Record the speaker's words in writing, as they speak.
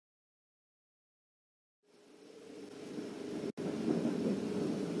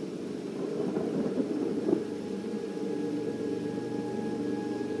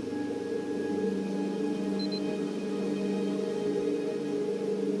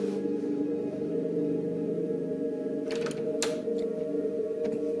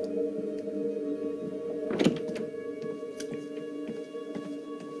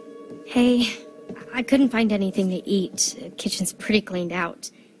Hey, I couldn't find anything to eat. The kitchen's pretty cleaned out.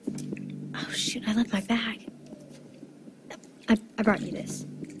 Oh shoot, I left my bag. I brought you this.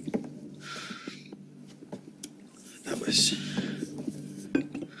 That was...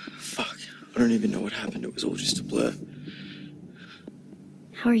 Fuck. I don't even know what happened. It was all just a blur.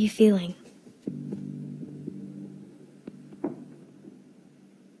 How are you feeling?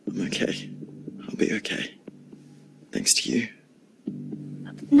 I'm okay. I'll be okay. Thanks to you.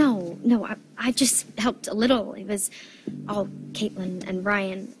 No, I just helped a little. It was all Caitlin and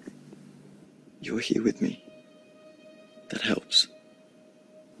Ryan. You're here with me. That helps.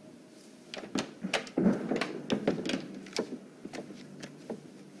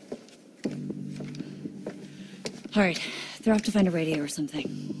 All right, they're off to find a radio or something.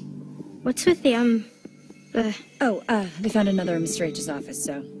 What's with the they found another in Mr. H's office,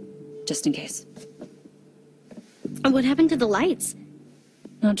 so just in case. What happened to the lights?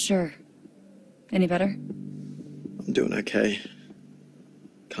 Not sure. Any better? I'm doing okay.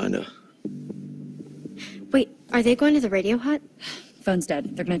 Kinda. Wait, are they going to the radio hut? Phone's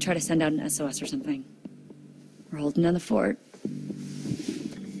dead. They're gonna try to send out an SOS or something. We're holding down the fort.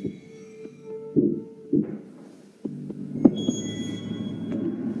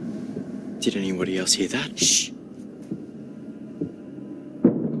 Did anybody else hear that? Shh.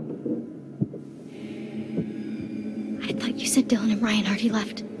 I thought you said Dylan and Ryan already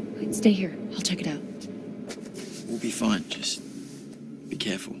left. Wait, stay here. I'll check it out. We'll be fine. Just be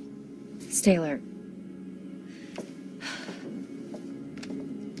careful. Stay alert.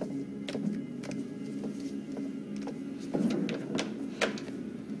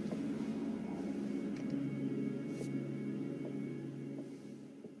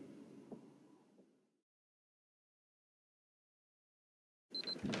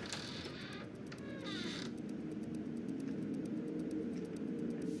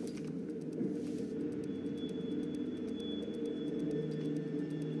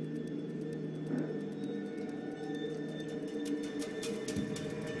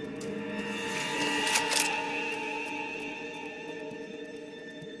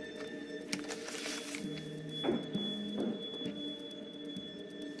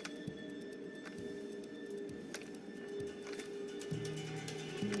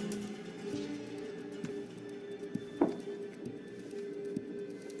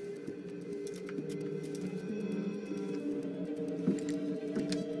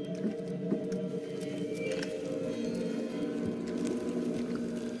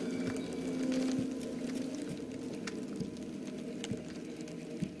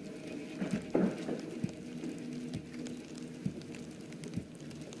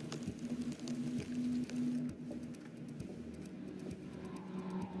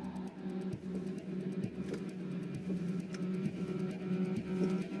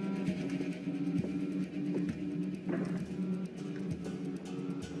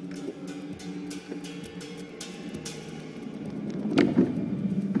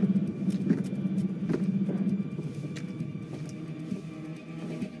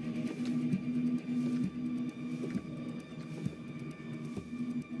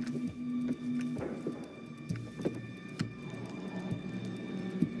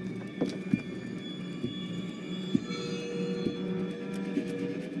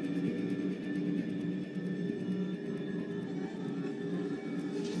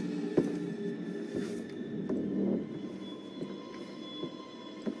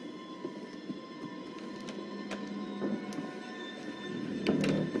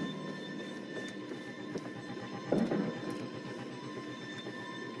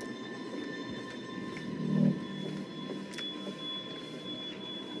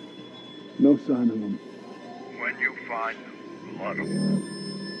 No sign of them. When you find them, flood them.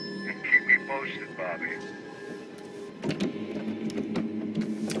 And keep me posted, Bobby.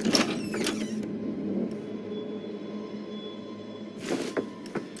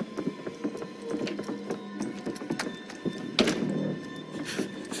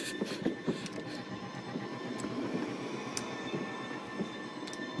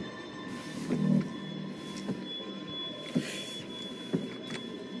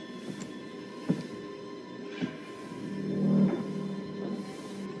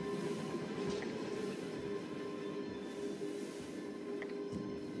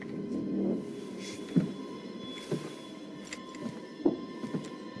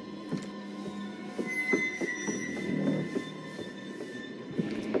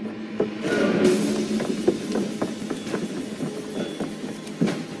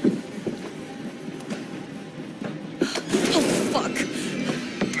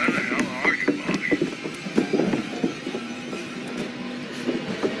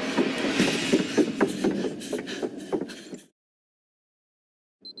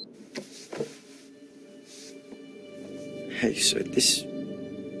 Hey, so this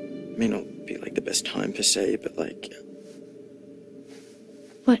may not be like the best time per se, but like,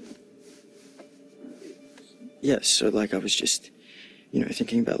 What? yeah, so like I was just,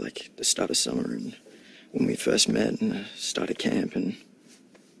 thinking about like the start of summer and when we first met and the start of camp and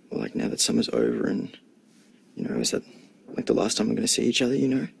well, like now that summer's over and, is that like the last time we're gonna see each other,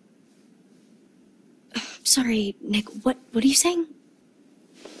 Sorry, Nick, what are you saying?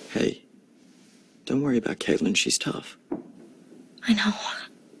 Hey, don't worry about Caitlin, she's tough. I know.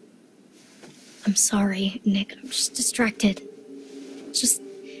 I'm sorry, Nick. I'm just distracted. Let's just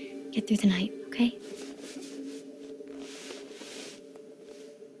get through the night, okay?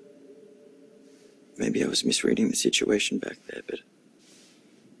 Maybe I was misreading the situation back there, but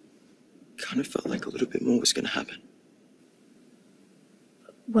kind of felt like a little bit more was gonna happen.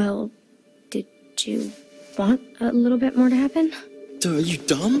 Well, did you want a little bit more to happen? Duh, are you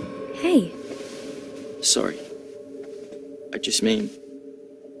dumb? Hey. Sorry. I just mean,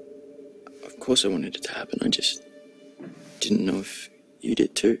 of course I wanted it to happen. I just didn't know if you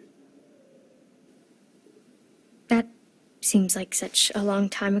did too. That seems like such a long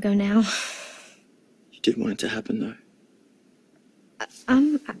time ago now. You did want it to happen though.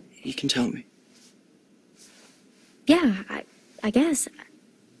 You can tell me. Yeah, I guess.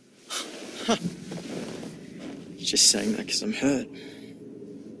 You're just saying that because I'm hurt.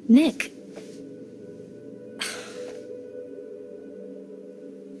 Nick.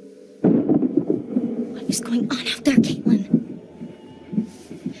 What is going on out there, Caitlin?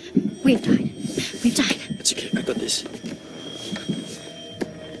 We've died. We've died. It's okay, I got this.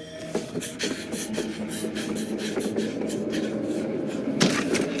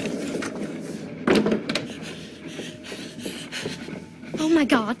 Oh my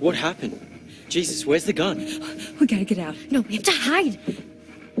God. What happened? Jesus, where's the gun? We gotta get out. No, we have to hide.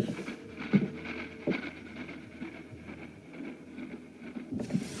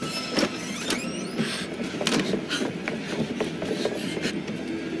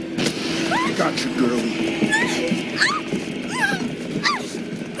 Got you, girlie.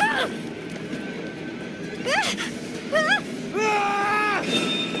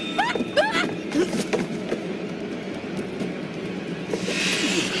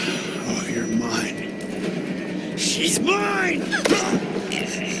 Oh, you're mine. She's mine!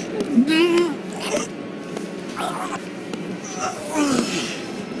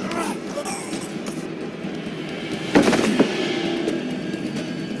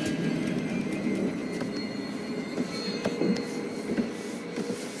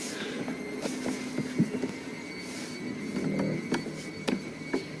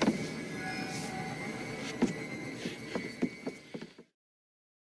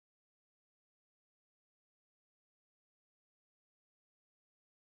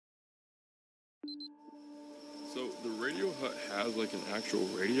 So the radio hut has like an actual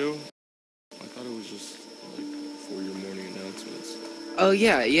radio? I thought it was just like for your morning announcements. Oh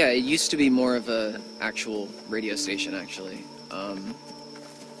yeah, it used to be more of a actual radio station actually.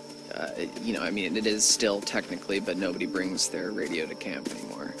 I mean it is still technically, but nobody brings their radio to camp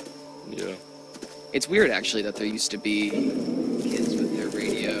anymore. Yeah. It's weird actually that there used to be kids with their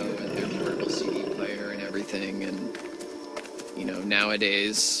radio and their portable CD player and everything, and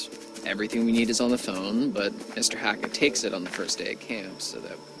nowadays everything we need is on the phone, but Mr. Hackett takes it on the first day of camp so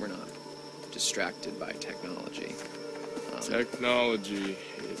that we're not distracted by technology. Technology,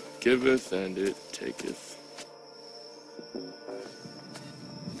 it giveth and it taketh.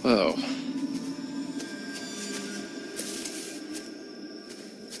 Whoa.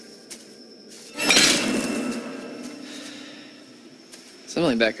 Something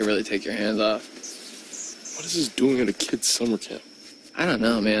like that could really take your hands off. What is this doing at a kid's summer camp? I don't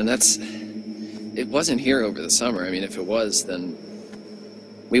know, man. It wasn't here over the summer. I mean, if it was, then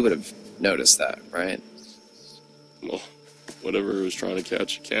we would have noticed that, right? Well, whatever it was trying to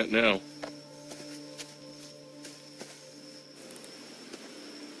catch, you can't now.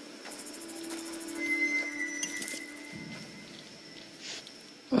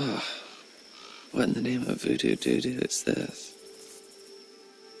 Oh, what in the name of voodoo doo-doo is this?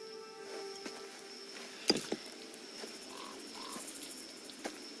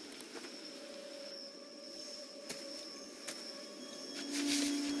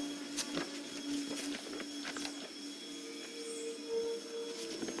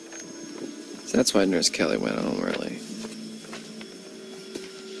 So that's why Nurse Kelly went home early.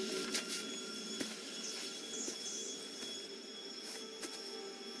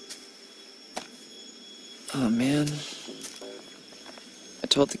 Oh, man. I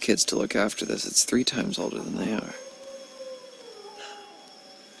told the kids to look after this. It's 3 times older than they are.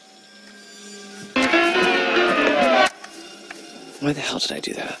 Why the hell did I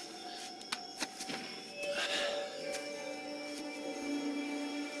do that?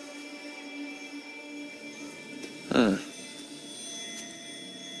 Huh.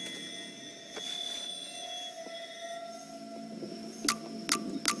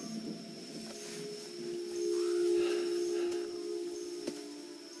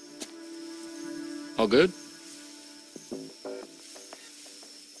 All good?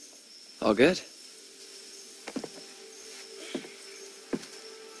 All good?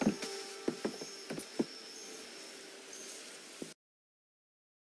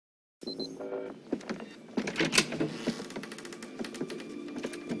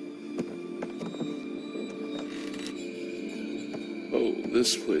 Oh,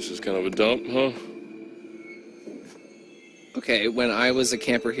 this place is kind of a dump, huh? Okay, when I was a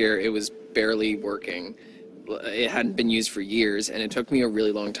camper here, it was barely working. It hadn't been used for years, and it took me a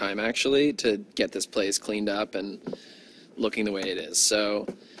really long time, actually, to get this place cleaned up and looking the way it is. So,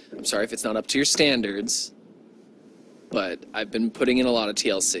 I'm sorry if it's not up to your standards, but I've been putting in a lot of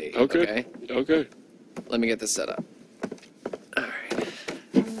TLC. Okay. Okay. Let me get this set up. Alright.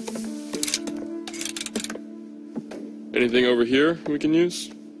 Anything over here we can use?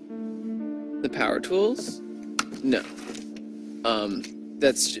 The power tools? No.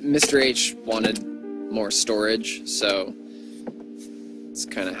 That's Mr. H wanted more storage, so it's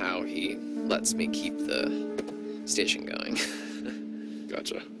kind of how he lets me keep the station going.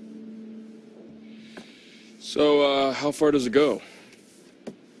 Gotcha. So, how far does it go?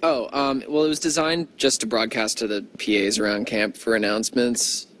 Oh, well, it was designed just to broadcast to the PAs around camp for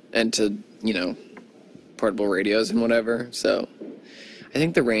announcements and to, you know, portable radios and whatever, so I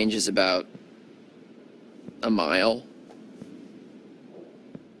think the range is about a mile.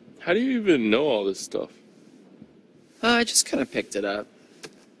 How do you even know all this stuff? I just kind of picked it up.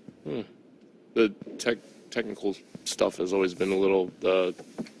 The technical stuff has always been a little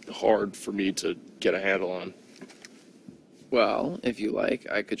hard for me to get a handle on. Well, if you like,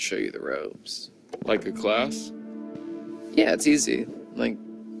 I could show you the ropes. Like a class? Yeah, it's easy. Like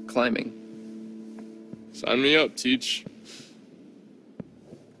climbing. Sign me up, teach.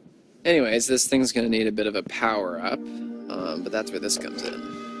 Anyways, this thing's gonna need a bit of a power up, but that's where this comes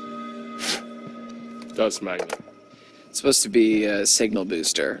in. Dust magnet. It's supposed to be a signal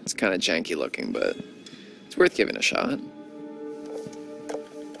booster. It's kind of janky looking, but it's worth giving a shot.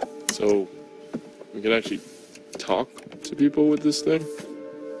 So, we can actually talk to people with this thing?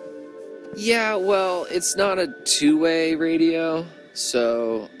 Yeah, well, it's not a two-way radio,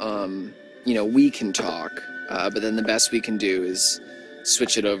 so, you know, we can talk, but then the best we can do is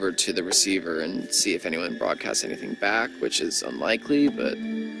switch it over to the receiver and see if anyone broadcasts anything back, which is unlikely, but...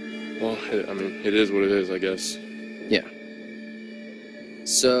 Well, I mean, it is what it is, I guess. Yeah.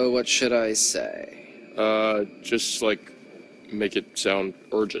 So, what should I say? Just, like, make it sound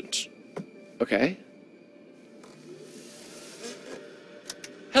urgent. Okay.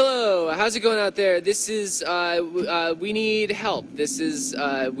 Hello, how's it going out there? This is, we need help. This is,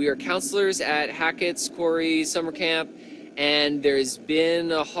 we are counselors at Hackett's Quarry Summer Camp, and there's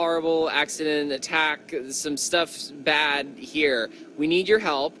been a horrible accident, attack, some stuff bad here. We need your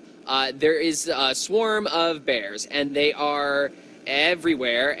help. There is a swarm of bears, and they are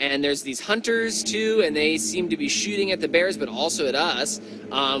everywhere, and there's these hunters too, and they seem to be shooting at the bears, but also at us,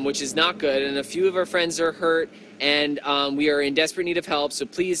 which is not good, and a few of our friends are hurt, and we are in desperate need of help, so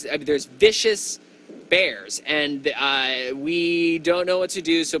please, there's vicious bears, and we don't know what to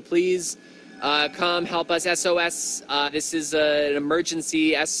do, so please come help us. SOS, this is an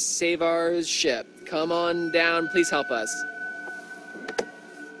emergency. Save our ship. Come on down, please help us.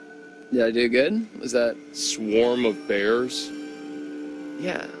 Did I do good? Was that... Swarm of bears?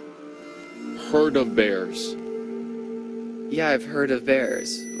 Yeah. Herd of bears. Yeah, I've heard of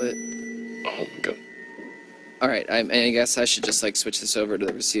bears, but... Oh my god. Alright, I guess I should just, like, switch this over to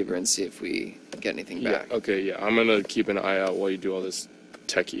the receiver and see if we get anything back. Yeah, okay, yeah. I'm gonna keep an eye out while you do all this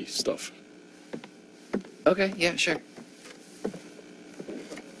techie stuff. Okay, yeah, sure.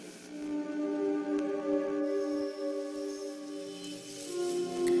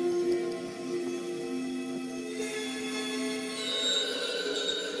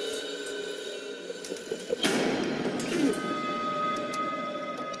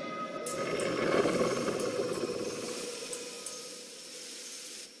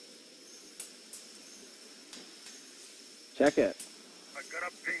 Check it. I got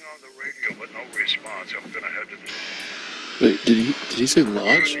a ping on the radio, but no response. I'm gonna head to Wait, did he say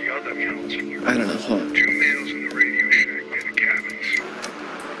lodge? the other counselor. I don't know, hold on. 2 males in the radio shack near the cabins.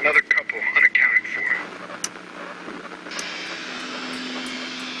 Another couple unaccounted for.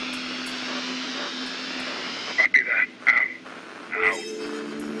 Copy that.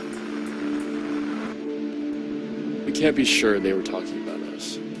 can't be sure they were talking about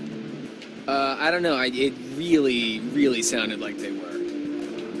us. I don't know. It really sounded like they were.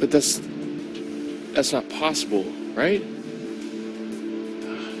 But that's not possible, right?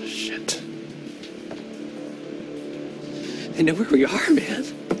 Oh, shit. They know where we are, man.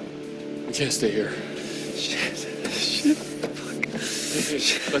 We can't stay here. Shit. Fuck. Hey,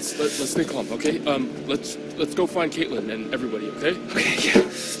 let's stay calm, okay? Let's go find Caitlin and everybody, okay? Okay, yeah.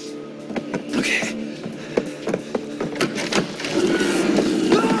 Okay.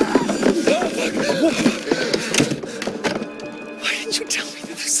 Why didn't you tell me that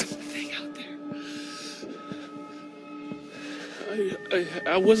there's something out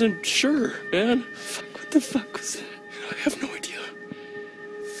there? I wasn't sure, man. Fuck, what the fuck was that? I have no idea.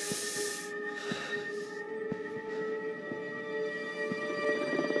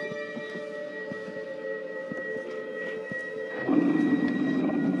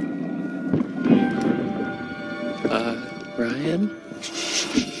 Ryan?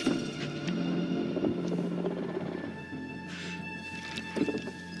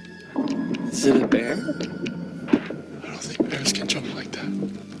 Is it a bear? I don't think bears can jump like that.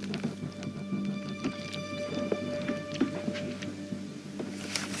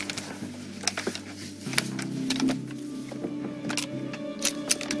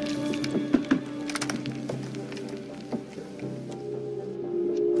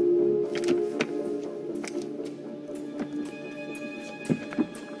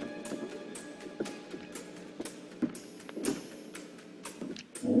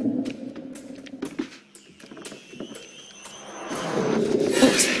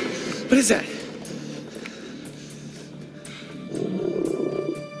 What is that?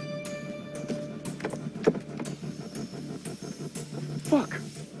 Fuck.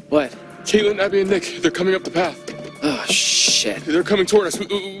 What? Caitlin, Abby, and Nick, they're coming up the path. Oh, shit. They're coming toward us.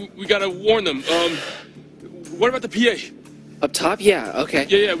 We gotta warn them. What about the PA? Up top? Yeah, okay.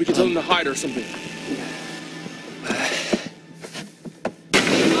 Yeah, we can tell them to hide or something.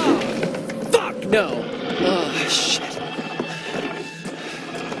 Fuck, no. Oh, shit.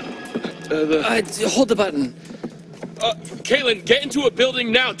 Hold the button. Caitlin, get into a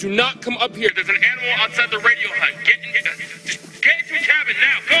building now. Do not come up here. There's an animal outside the radio hut. Just get into a cabin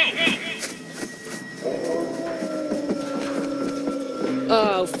now. Go!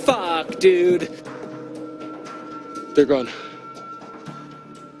 Oh, fuck, dude. They're gone.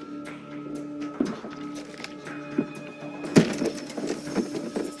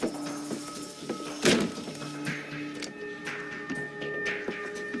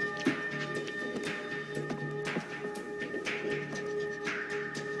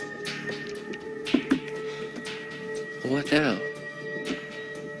 What now?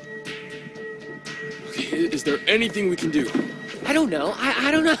 Okay, is there anything we can do? I don't know. I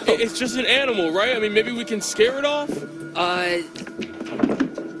don't know. It's just an animal, right? I mean, maybe we can scare it off?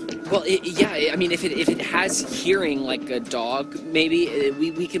 Well, yeah. I mean, if it has hearing like a dog, maybe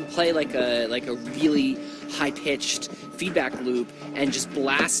we can play like a really high-pitched feedback loop and just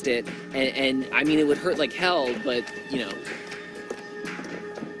blast it. And I mean, it would hurt like hell, but you know.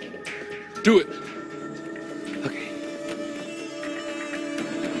 Do it. Okay.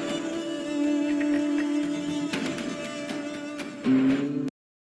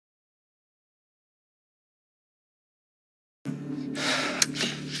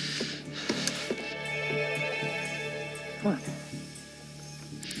 Come on.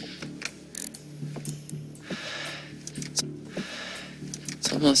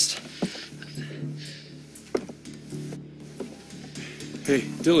 It's almost. Hey,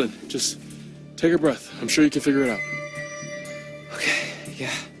 Dylan, just take a breath. I'm sure you can figure it out. Okay,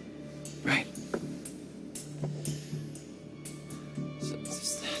 yeah. Right.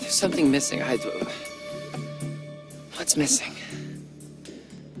 There's something missing. What's missing?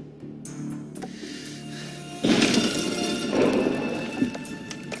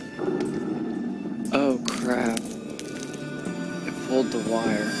 Oh, crap. I pulled the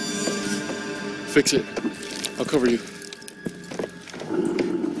wire. Fix it. I'll cover you.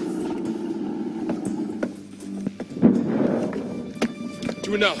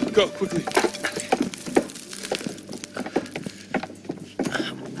 Do it now. Go, quickly.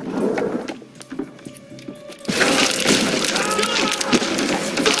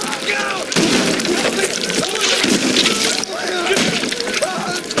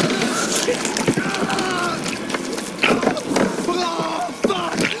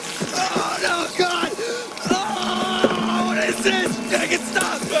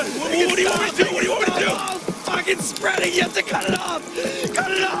 Spreading, you have to cut it off!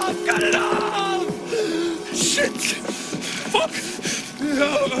 Cut it off! Cut it off! Shit! Fuck!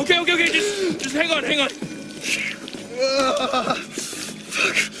 Okay, just hang on. The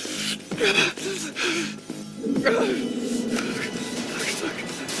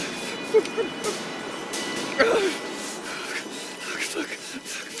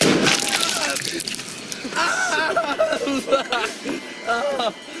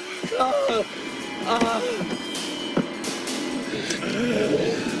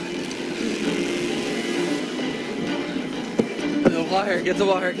wire, get the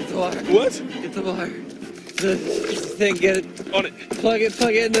wire, get the wire. What? Get the wire. The thing, get it. On it. Plug it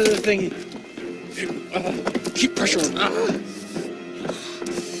into the thingy. Keep pressure on.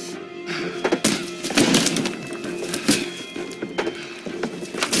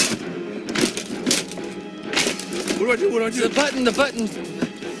 What do I do? The button.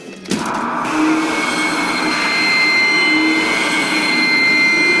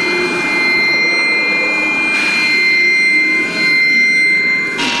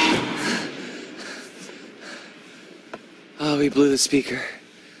 Oh, we blew the speaker.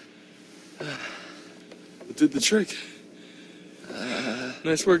 It did the trick.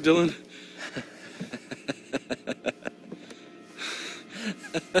 Nice work, Dylan.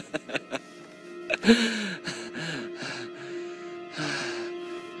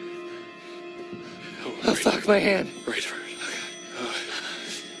 Oh, fuck my hand. Right. Okay.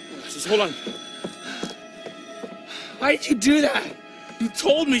 Just hold on. Why did you do that? You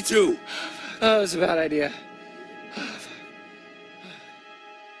told me to. Oh, it was a bad idea.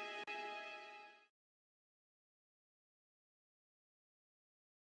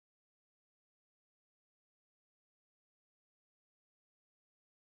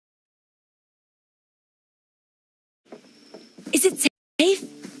 Is it safe?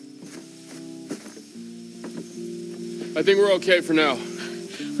 I think we're okay for now.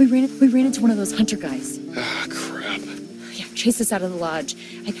 We ran into one of those hunter guys. Ah, crap. Yeah, chase us out of the lodge.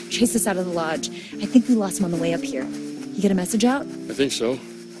 I think we lost him on the way up here. You get a message out? I think so.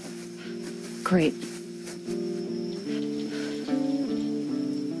 Great.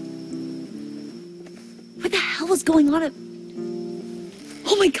 What the hell was going on at...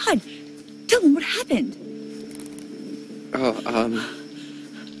 Oh my god! Dylan, what happened? Oh,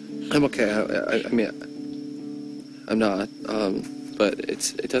 I'm okay. I mean, I'm not. But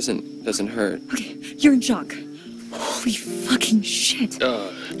it doesn't hurt. Okay, you're in shock. Holy fucking shit.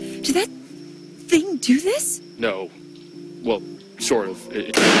 Did that thing do this? No. Well, sort of.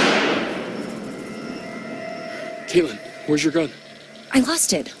 Caitlin, where's your gun? I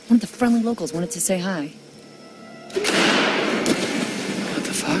lost it. One of the friendly locals wanted to say hi. What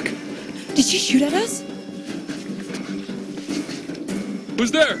the fuck? Did she shoot at us?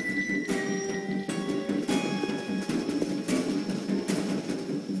 Who's there?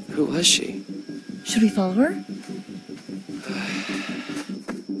 Who was she? Should we follow her?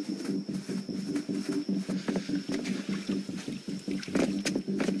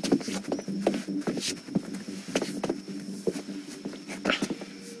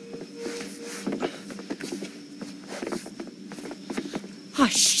 Oh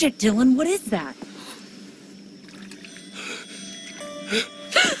shit, Dylan, what is that?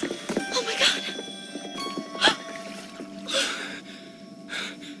 Oh my god!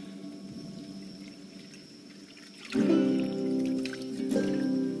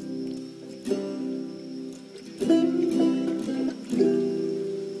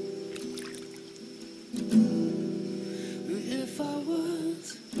 If I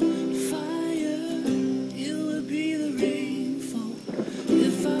was fire, you would be the rainfall.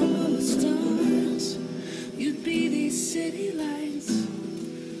 If I were stars, you'd be these city lights.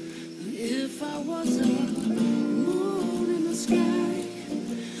 If I was a